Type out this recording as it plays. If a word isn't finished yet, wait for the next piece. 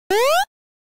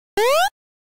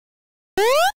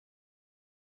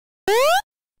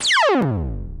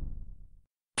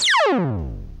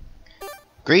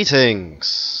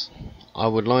Greetings! I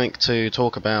would like to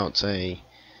talk about a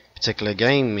particular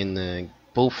game in the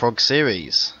Bullfrog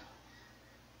series.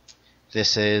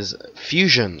 This is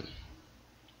Fusion.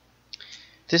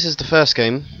 This is the first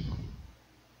game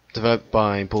developed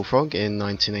by Bullfrog in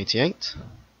 1988.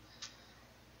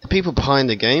 The people behind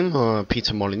the game are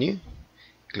Peter Molyneux,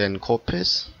 Glenn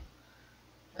Corpus,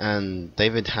 and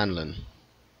David Hanlon.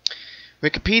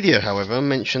 Wikipedia, however,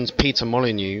 mentions Peter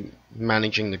Molyneux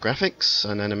managing the graphics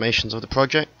and animations of the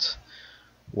project,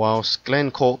 whilst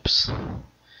Glenn Corpus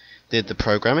did the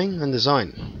programming and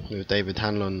design, with David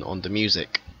Hanlon on the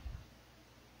music.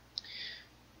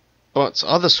 But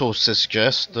other sources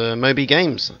suggest Moby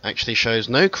Games actually shows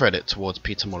no credit towards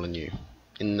Peter Molyneux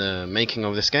in the making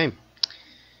of this game.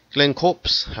 Glenn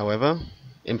Corpus, however,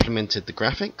 implemented the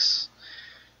graphics,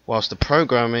 whilst the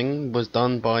programming was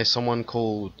done by someone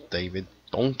called David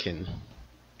Donkin.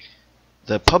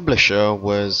 The publisher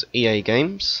was EA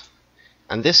Games,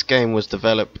 and this game was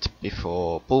developed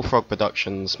before Bullfrog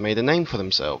Productions made a name for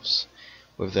themselves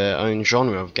with their own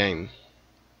genre of game.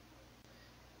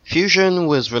 Fusion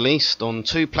was released on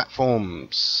two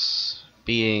platforms,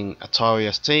 being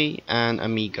Atari ST and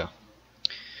Amiga.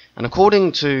 And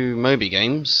according to Moby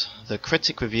Games, the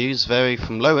critic reviews vary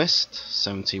from lowest,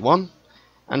 71,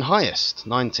 and highest,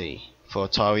 90, for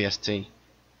Atari ST.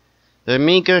 The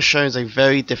Amiga shows a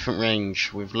very different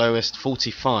range, with lowest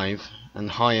 45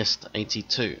 and highest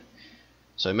 82.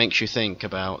 So it makes you think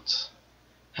about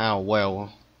how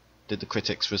well did the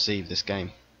critics receive this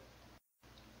game.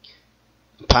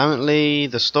 Apparently,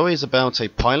 the story is about a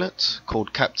pilot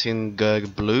called Captain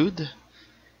Gergblood,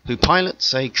 who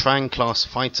pilots a Krang-class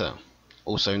fighter,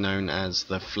 also known as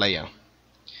the Flayer.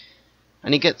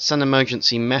 And he gets an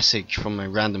emergency message from a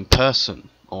random person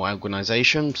or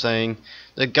organization saying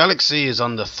the galaxy is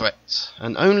under threat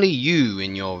and only you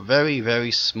in your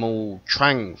very small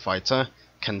Krang fighter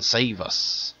can save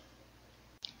us.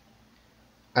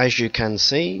 As you can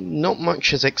see, not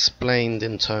much is explained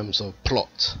in terms of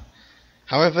plot.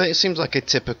 However, it seems like a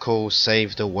typical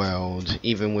save the world,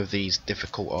 even with these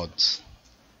difficult odds.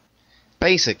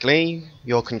 Basically,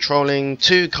 you're controlling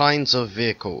two kinds of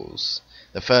vehicles.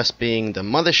 The first being the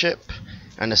mothership,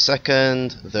 and the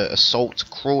second, the assault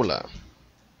crawler.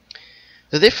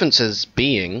 The differences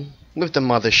being, with the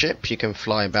mothership you can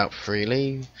fly about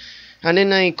freely, and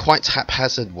in a quite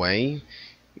haphazard way,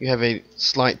 you have a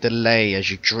slight delay as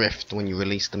you drift when you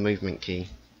release the movement key.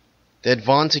 The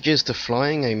advantages to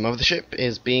flying a mothership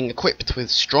is being equipped with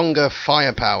stronger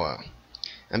firepower,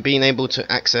 and being able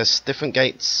to access different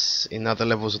gates in other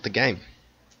levels of the game.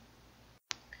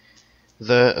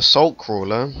 The assault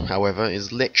crawler, however,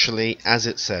 is literally as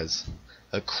it says,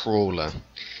 a crawler.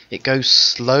 It goes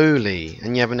slowly,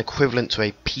 and you have an equivalent to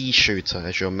a pea shooter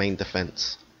as your main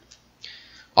defense.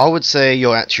 I would say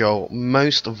you're at your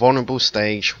most vulnerable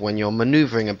stage when you're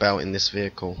maneuvering about in this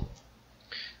vehicle.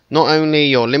 Not only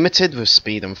you're limited with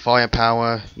speed and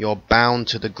firepower, you're bound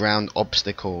to the ground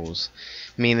obstacles,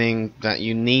 meaning that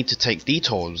you need to take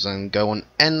detours and go on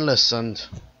endless and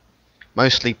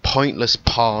mostly pointless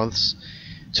paths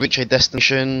to reach a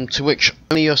destination to which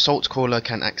only your assault crawler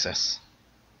can access.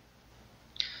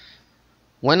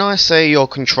 When I say you're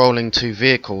controlling two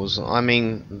vehicles, I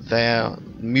mean they're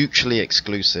mutually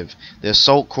exclusive. The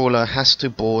assault crawler has to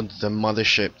board the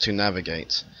mothership to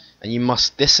navigate, and you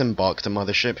must disembark the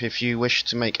mothership if you wish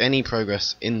to make any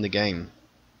progress in the game.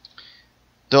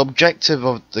 The objective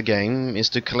of the game is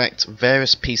to collect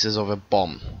various pieces of a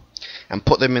bomb and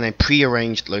put them in a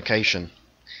pre-arranged location.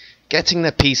 Getting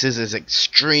the pieces is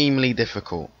extremely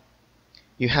difficult.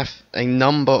 You have a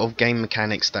number of game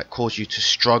mechanics that cause you to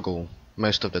struggle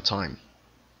most of the time.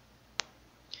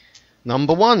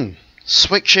 Number 1.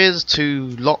 Switches to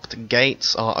locked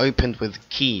gates are opened with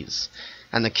keys,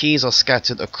 and the keys are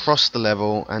scattered across the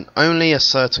level, and only a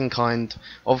certain kind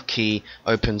of key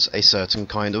opens a certain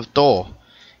kind of door.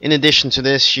 In addition to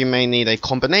this, you may need a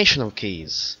combination of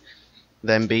keys,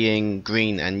 them being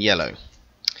green and yellow.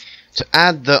 To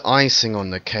add the icing on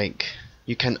the cake,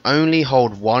 you can only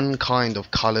hold one kind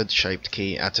of coloured shaped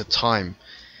key at a time,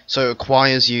 so it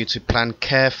requires you to plan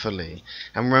carefully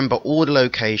and remember all the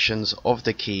locations of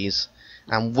the keys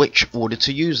and which order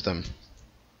to use them.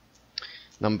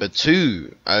 Number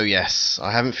 2. Oh yes,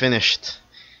 I haven't finished.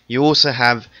 You also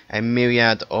have a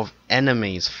myriad of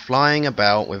enemies flying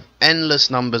about, with endless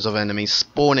numbers of enemies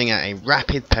spawning at a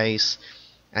rapid pace,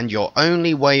 and your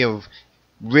only way of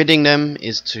ridding them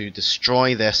is to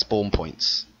destroy their spawn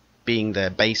points, being their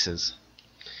bases.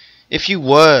 If you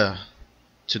were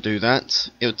to do that,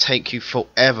 it would take you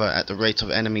forever at the rate of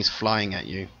enemies flying at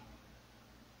you.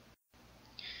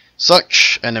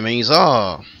 Such enemies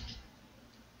are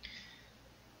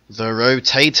The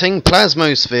rotating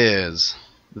plasmospheres.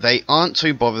 They aren't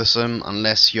too bothersome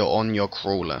unless you're on your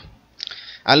crawler.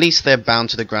 At least they're bound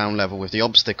to the ground level with the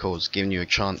obstacles, giving you a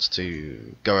chance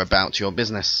to go about your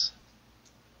business.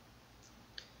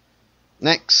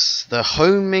 Next, the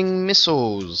homing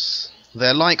missiles.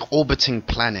 They're like orbiting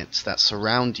planets that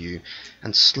surround you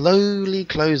and slowly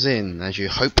close in as you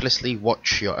hopelessly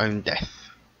watch your own death.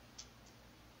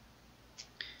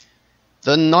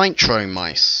 The nitro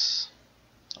mice.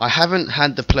 I haven't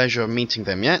had the pleasure of meeting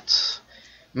them yet.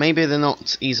 Maybe they're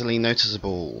not easily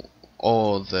noticeable,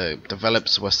 or the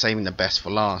developers were saving the best for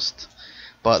last,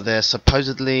 but they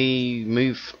supposedly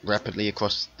move rapidly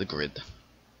across the grid.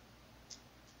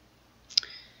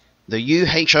 The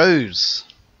UHOs.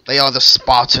 They are the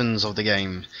Spartans of the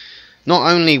game.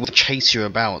 Not only will they chase you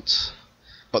about,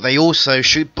 but they also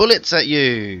shoot bullets at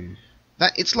you.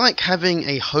 It's like having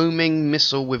a homing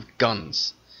missile with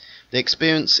guns. The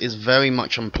experience is very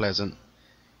much unpleasant.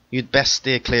 You'd best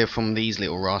steer clear from these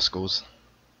little rascals.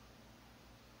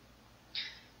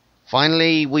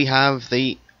 Finally, we have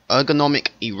the ergonomic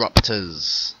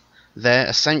eruptors. They're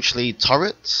essentially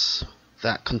turrets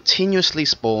that continuously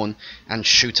spawn and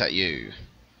shoot at you.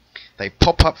 They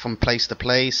pop up from place to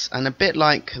place, and a bit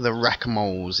like the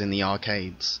whack-a-moles in the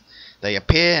arcades. They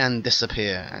appear and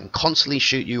disappear and constantly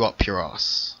shoot you up your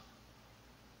ass.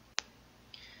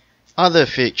 Other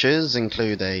features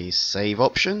include a save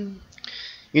option.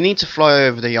 You need to fly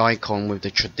over the icon with the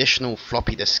traditional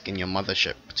floppy disk in your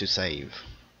mothership to save.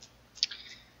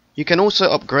 You can also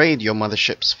upgrade your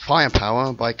mothership's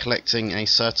firepower by collecting a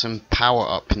certain power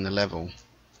up in the level.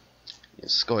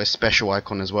 It's got a special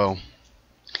icon as well.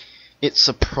 It's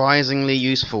surprisingly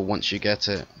useful once you get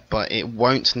it, but it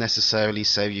won't necessarily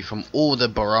save you from all the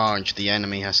barrage the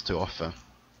enemy has to offer.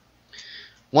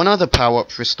 One other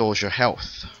power-up restores your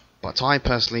health, but I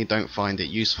personally don't find it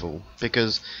useful,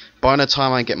 because by the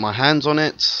time I get my hands on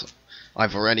it,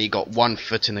 I've already got one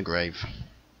foot in the grave.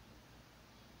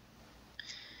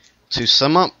 To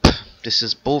sum up, this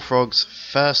is Bullfrog's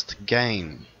first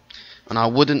game, and I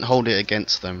wouldn't hold it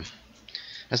against them,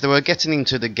 as they were getting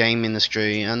into the game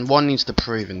industry and one needs to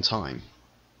prove in time.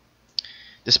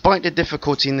 Despite the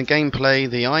difficulty in the gameplay,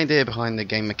 the idea behind the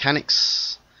game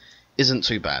mechanics isn't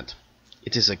too bad.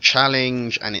 It is a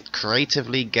challenge, and it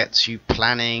creatively gets you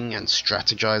planning and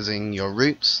strategizing your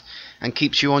routes and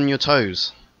keeps you on your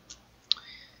toes.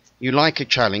 You like a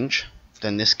challenge,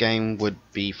 then this game would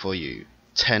be for you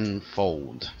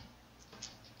tenfold.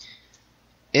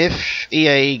 If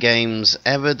EA Games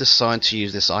ever decide to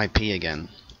use this IP again,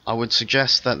 I would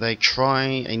suggest that they try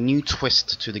a new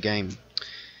twist to the game.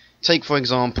 Take for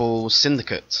example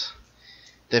Syndicate.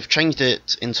 They've changed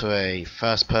it into a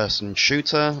first-person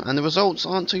shooter, and the results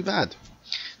aren't too bad.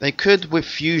 They could, with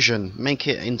Fusion, make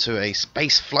it into a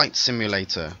space flight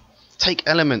simulator. Take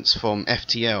elements from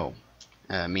FTL,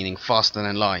 meaning faster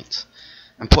than light,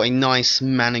 and put a nice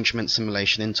management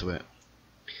simulation into it,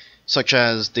 such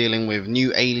as dealing with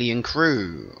new alien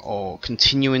crew, or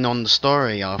continuing on the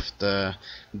story after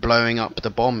blowing up the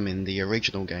bomb in the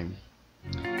original game.